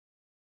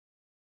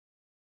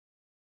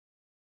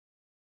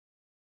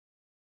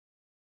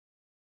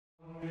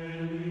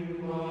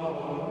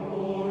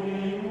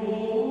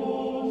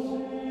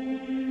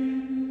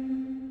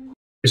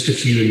Just a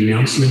few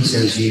announcements.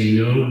 As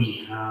you know,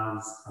 we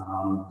have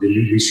the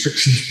new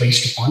restrictions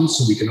placed upon us,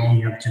 so we can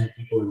only have 10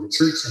 people in the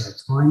church at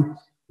a time.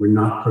 We're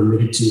not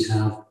permitted to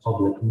have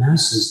public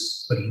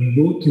masses, but we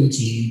will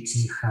continue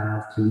to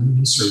have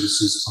community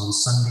services on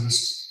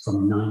Sundays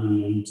from 9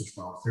 a.m. to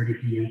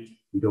 12:30 p.m.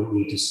 You don't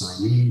need to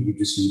sign in, you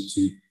just need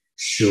to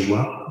show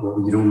up.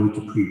 Well, you don't need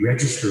to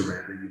pre-register,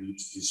 rather, you need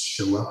to just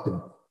show up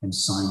and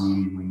sign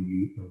in when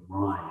you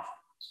arrive.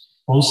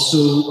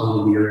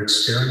 Also, we are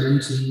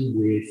experimenting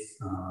with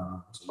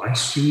live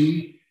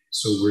streaming,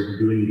 so we're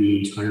doing the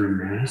entire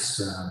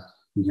Mass.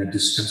 We had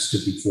discussed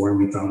it before, and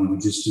we thought we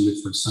would just do it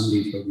for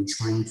Sundays, but we're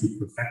trying to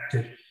perfect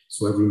it.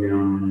 So every now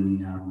and then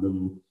we have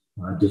little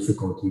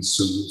difficulties,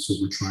 so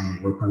we're trying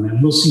to work on that.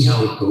 And we'll see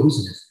how it goes,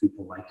 and if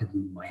people like it,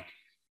 we might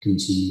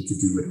continue to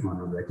do it on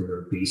a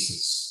regular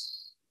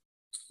basis.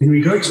 In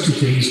regards to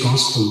today's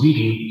gospel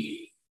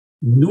reading,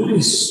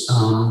 notice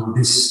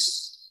this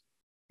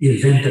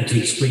event that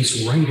takes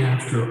place right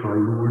after our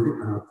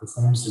Lord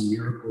performs the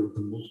miracle of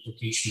the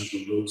multiplication of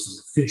the loaves and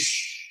the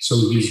fish. So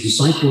his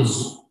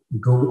disciples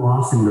go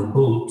off in the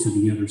boat to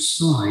the other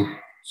side.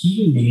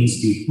 He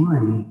remains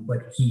behind,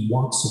 but he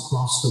walks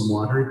across the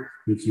water,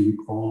 if you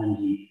recall, and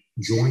he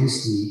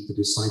joins the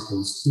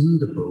disciples in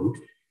the boat.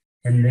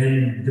 And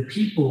then the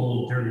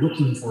people, they're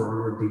looking for our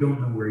Lord. They don't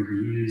know where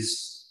he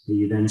is. They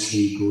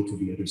eventually go to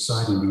the other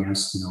side and they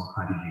ask,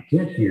 how did you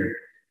get here?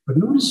 But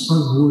notice our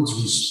Lord's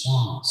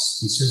response.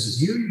 He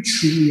says, very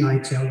truly I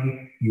tell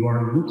you, you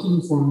are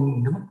looking for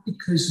me not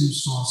because you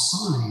saw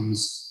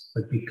signs,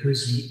 but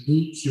because you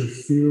ate your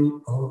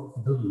fill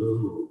of the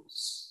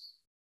loaves.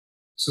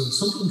 So it's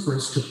something for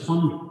us to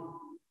ponder.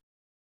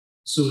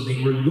 So they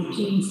were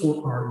looking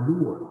for our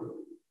Lord,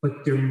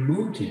 but their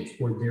motive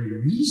or their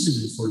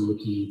reason for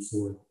looking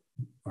for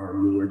our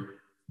Lord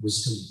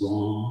was the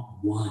wrong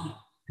one.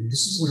 And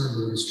this is what our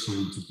Lord is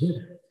trying to get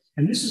at.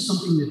 And this is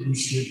something that we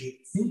should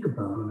think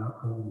about in our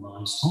own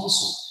lives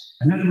also.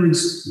 In other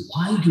words,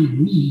 why do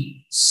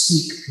we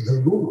seek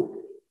the Lord?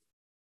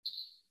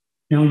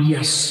 Now,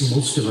 yes,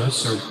 most of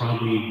us are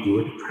probably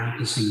good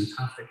practicing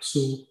Catholics, so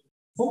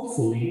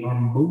hopefully our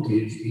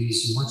motive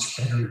is much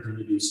better than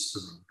it is for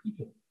many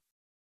people.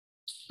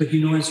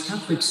 But as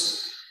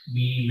Catholics,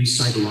 we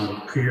recite a lot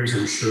of prayers.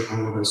 I'm sure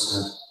all of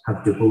us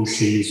have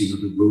devotions,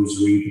 the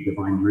Rosary, the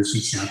Divine Mercy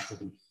Chapter,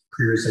 the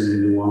prayers that we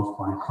know off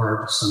by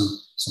heart,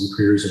 some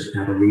prayers of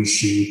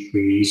adoration,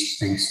 praise,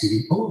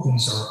 thanksgiving. All of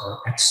these are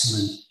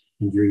excellent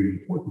and very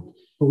important.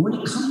 But when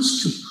it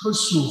comes to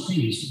personal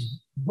things,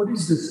 what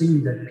is the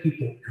thing that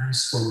people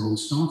ask for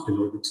most often,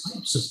 or the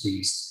types of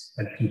things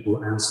that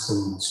people ask for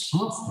most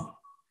often?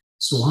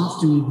 So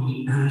often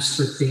we ask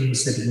for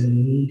things that we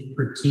need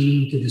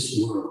pertaining to this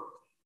world.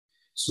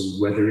 So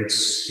whether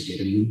it's to get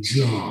a new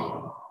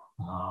job,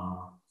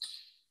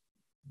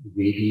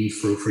 maybe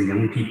for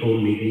young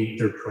people, maybe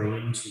they're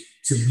praying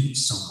to meet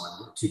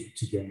someone,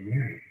 to get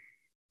married.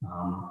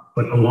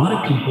 But a lot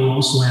of people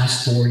also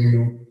ask for,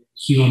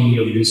 heal me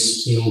of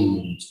this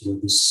ailment or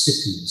this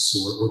sickness,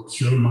 or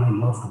cure my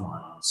loved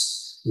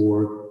ones,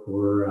 or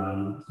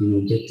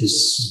get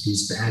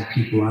these bad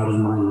people out of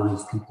my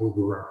life, people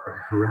who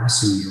are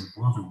harassing me or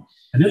bothering me.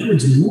 In other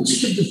words,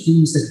 most of the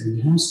things that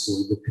we ask for,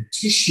 the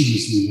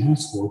petitions we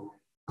ask for,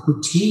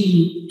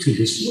 pertain to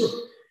this world.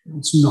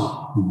 It's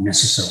not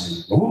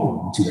necessarily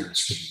wrong to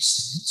ask for these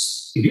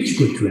things. It is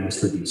good to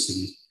ask for these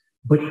things,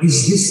 but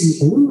is this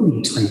the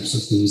only types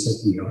of things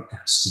that we are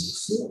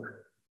asking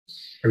for?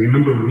 I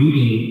remember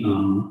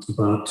reading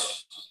about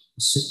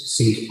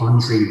Saint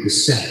Andre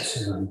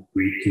Bessette, a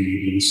great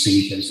Canadian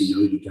saint, as you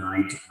know. He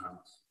died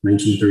in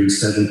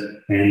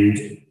 1937, and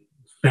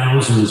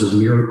thousands of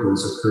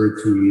miracles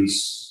occurred through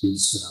his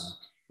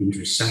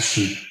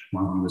intercession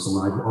while he was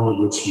alive, all of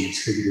which he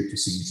attributed to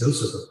Saint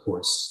Joseph, of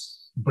course.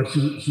 But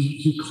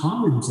he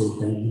commented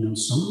that,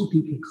 so many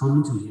people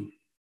come to him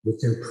with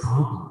their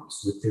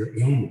problems, with their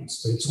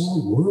ailments, but it's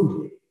all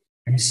worldly.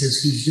 And he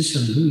says he's just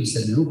amazed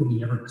that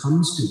nobody ever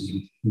comes to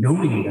him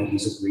knowing that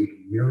he's a great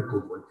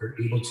miracle worker,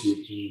 able to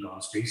obtain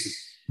God's graces.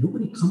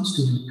 Nobody comes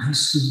to him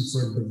asking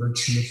for the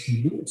virtue of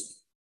humility.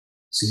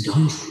 St.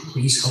 Andre,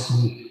 please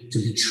help me to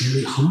be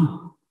truly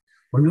humble.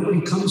 Or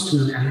nobody comes to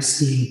him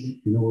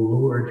asking,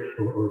 Lord,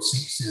 or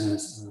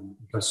Saint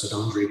Blessed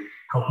Andre,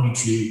 help me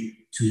to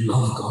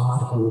love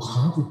God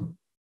wholeheartedly.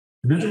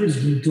 In other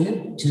words, we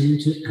don't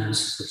tend to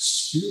ask for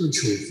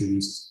spiritual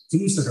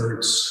things that are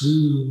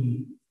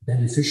extremely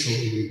beneficial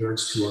in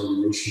regards to our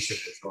relationship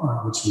with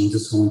God, which means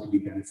it's going to be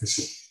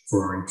beneficial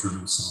for our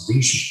eternal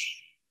salvation.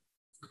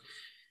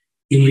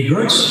 In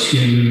regards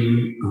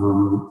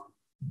to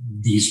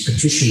these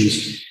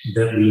petitions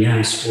that we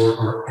ask, or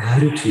our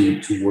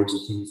attitude towards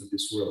the things of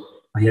this world,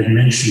 I had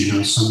mentioned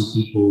how some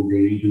people, they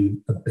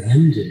even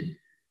abandon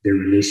their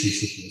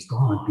relationship with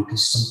God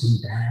because something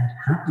bad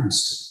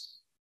happens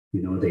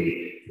to them.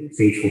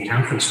 Faithful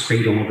Catholics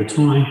prayed all the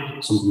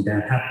time, something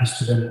bad happens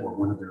to them or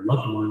one of their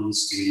loved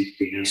ones, and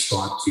they ask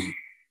God to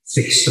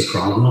fix the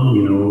problem,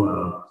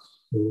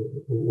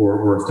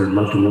 or if their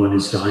loved one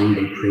is dying,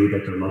 they pray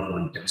that their loved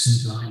one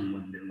doesn't die. And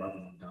when their loved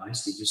one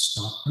dies, they just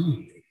stop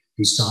praying.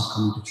 They stop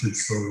coming to church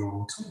for a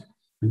long time.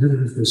 In other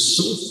words, they're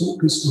so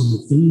focused on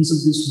the things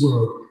of this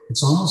world,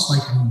 it's almost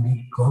like we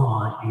make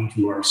God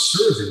into our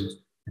servant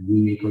and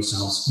we make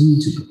ourselves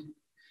into God.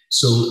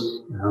 So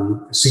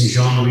St.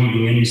 John Marie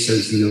Vianney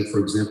says, for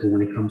example,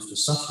 when it comes to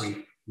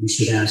suffering, we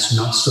should ask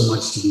not so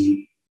much to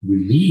be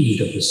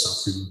relieved of the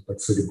suffering,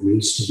 but for the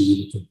grace to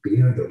be able to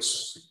bear those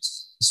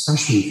sufferings,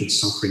 especially if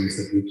it's sufferings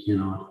that we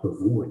cannot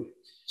avoid.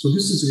 So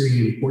this is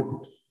very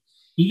important.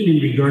 Even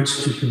in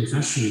regards to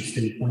confession, it's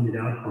been pointed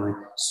out by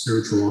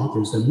spiritual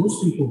authors that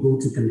most people go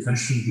to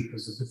confession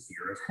because of the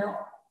fear of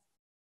hell.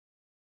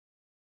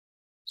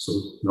 So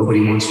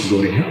nobody wants to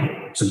go to hell.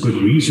 It's a good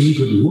reason,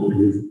 good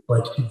motive,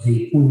 but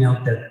they point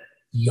out that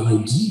the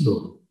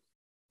ideal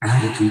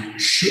attitude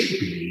should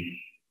be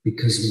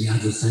because we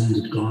have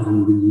offended God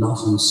and we love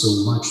him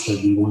so much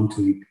that we want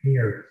to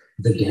repair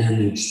the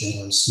damage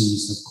that our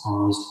sins have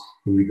caused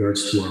in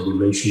regards to our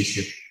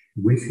relationship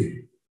with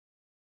him.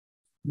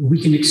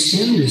 We can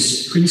extend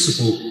this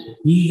principle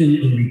even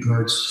in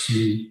regards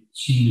to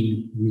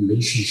human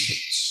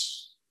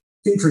relationships.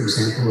 Think, for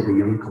example, of a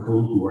young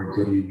couple who are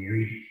getting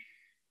married.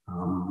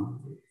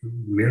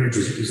 Marriage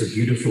is a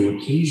beautiful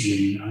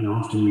occasion. I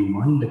often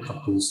remind the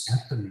couples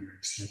at the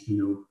marriage that,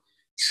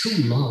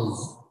 true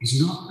love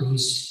is not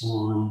based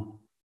on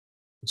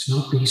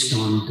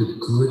the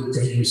good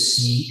that you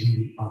see in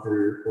the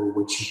other or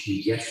what you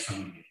can get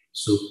from it.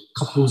 So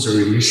couples are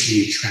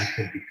initially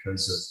attracted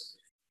because of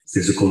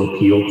physical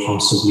appeal,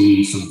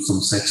 possibly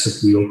some sex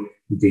appeal.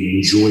 They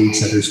enjoy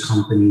each other's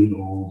company,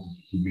 or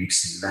he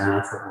makes them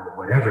laugh or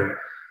whatever.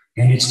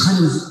 And it's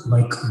kind of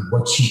like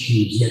what you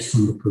can get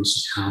from the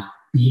person, how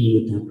being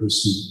with that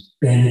person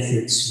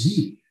benefits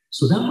you.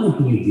 So that might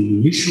be the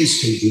initial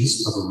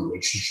stages of a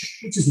relationship,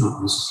 which is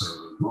not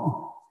necessarily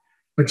wrong.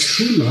 But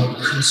true love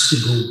has to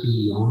go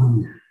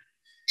beyond that.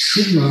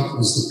 True love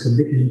is the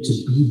commitment to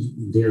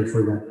be there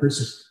for that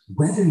person,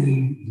 whether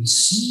you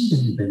receive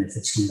any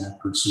benefits from that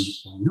person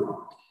or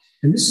not.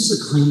 And this is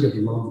the kind of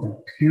love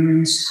that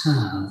parents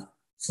have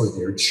for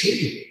their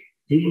children.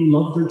 They will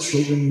love their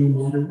children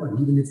no matter what,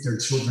 even if their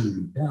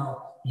children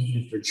rebel,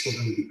 even if their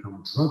children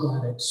become drug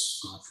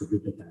addicts, God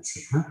forbid that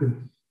should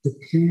happen. The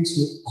parents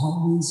will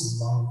always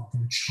love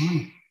their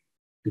child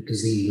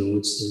because they know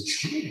it's their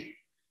child.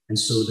 And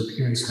so the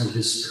parents have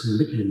this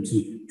commitment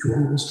to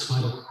always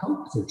try to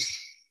help their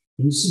child.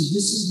 And you see,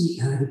 this is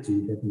the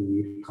attitude that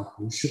married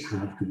couples should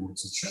have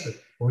towards each other,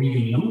 or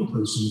even young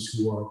persons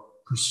who are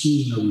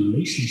pursuing a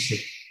relationship.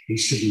 They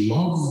should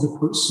love the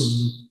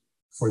person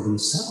for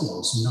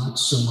themselves, not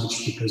so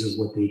much because of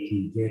what they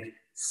can get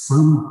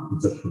from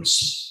the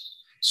person.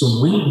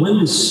 So when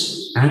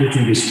this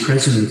attitude is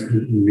present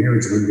in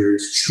marriage, when there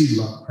is true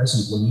love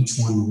present, when each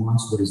one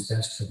wants what is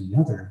best for the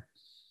other,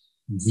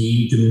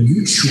 the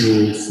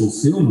mutual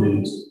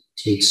fulfillment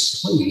takes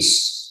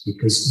place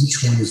because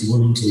each one is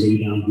willing to lay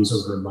down his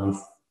or her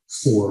life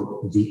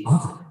for the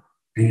other.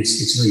 And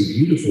it's very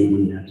beautiful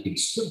when that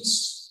takes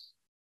place.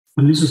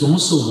 And this is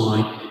also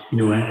why,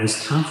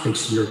 as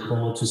Catholics, we are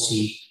called to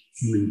see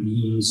human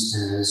beings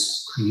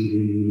as created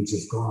in the image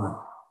of God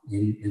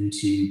and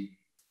to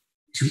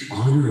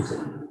honor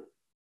them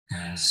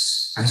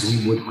as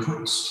we would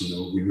Christ.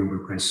 We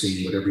remember Christ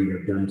saying, whatever you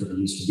have done to the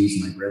least of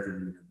these, my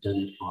brethren, you have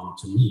done it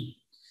unto me.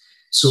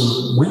 So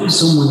when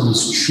someone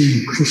is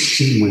true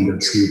Christian, when they're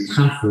true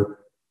Catholic,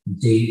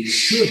 they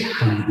should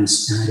have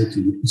this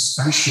attitude,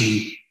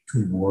 especially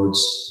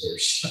towards their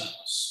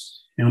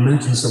spouse. Now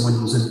imagine someone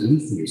who's an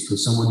atheist or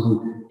someone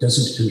who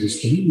doesn't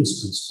understand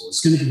this principle.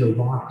 It's going to be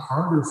a lot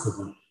harder for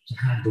them to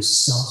have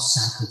this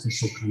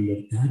self-sacrificial kind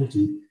of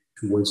attitude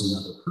towards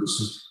another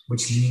person,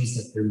 which means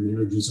that their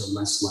marriages are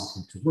less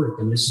likely to work.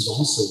 And this is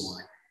also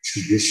why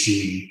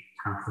traditionally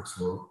Catholics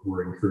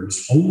were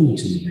encouraged only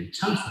to marry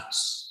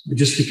Catholics. But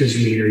just because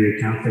you marry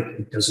a Catholic,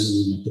 it doesn't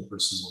mean that the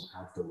person will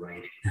have the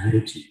right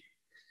attitude.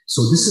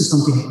 So this is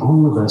something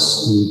all of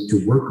us need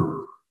to work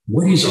on.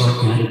 What is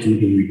our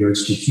attitude in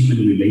regards to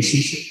human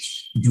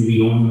relationships? Do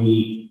we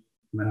only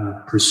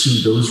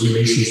pursue those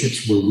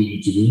relationships where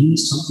we gain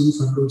something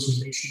from those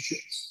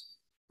relationships?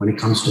 When it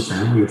comes to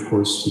family, of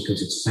course,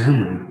 because it's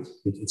family,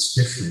 it's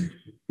different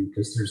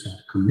because there's that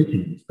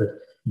commitment. But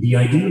the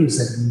idea is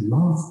that we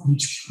love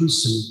each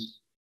person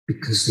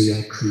because they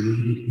are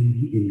created in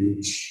the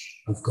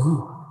image of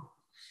God.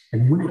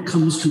 And when it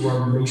comes to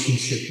our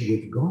relationship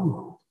with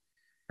God,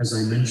 as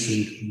I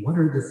mentioned, what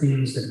are the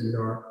things that we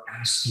are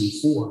asking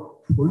for,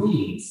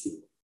 praying for?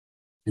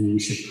 And we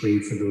should pray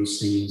for those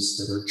things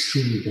that are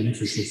truly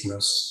beneficial for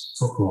us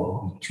for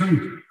all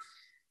eternity.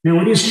 Now,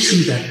 it is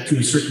true that to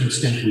a certain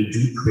extent we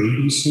do pray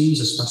these things,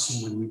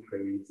 especially when we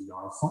pray the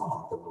Our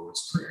Father, the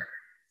Lord's Prayer.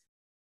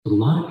 But a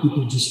lot of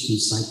people just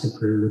recite the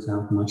prayer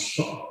without much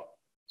thought.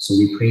 So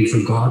we pray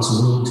for God's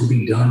will to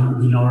be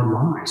done in our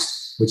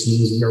lives, which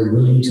means we are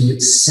willing to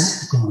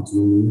accept God's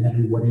will no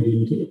matter what it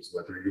entails,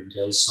 whether it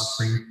entails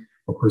suffering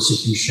or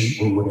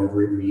persecution or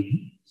whatever it may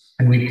be.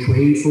 And we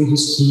pray for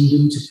his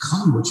kingdom to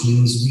come, which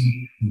means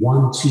we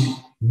want to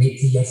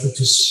make the effort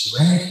to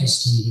spread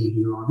his kingdom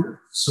here on earth.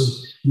 So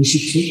we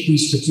should take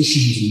these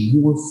petitions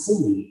more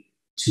fully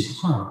to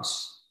heart.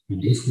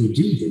 And if we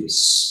do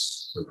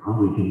this, we're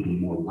probably going to be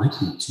more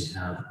likely to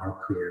have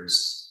our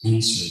prayers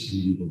answered,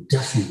 and we will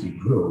definitely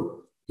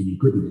grow in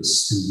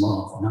goodness and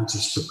love, not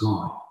just for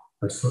God,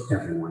 but for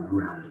everyone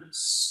around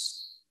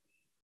us.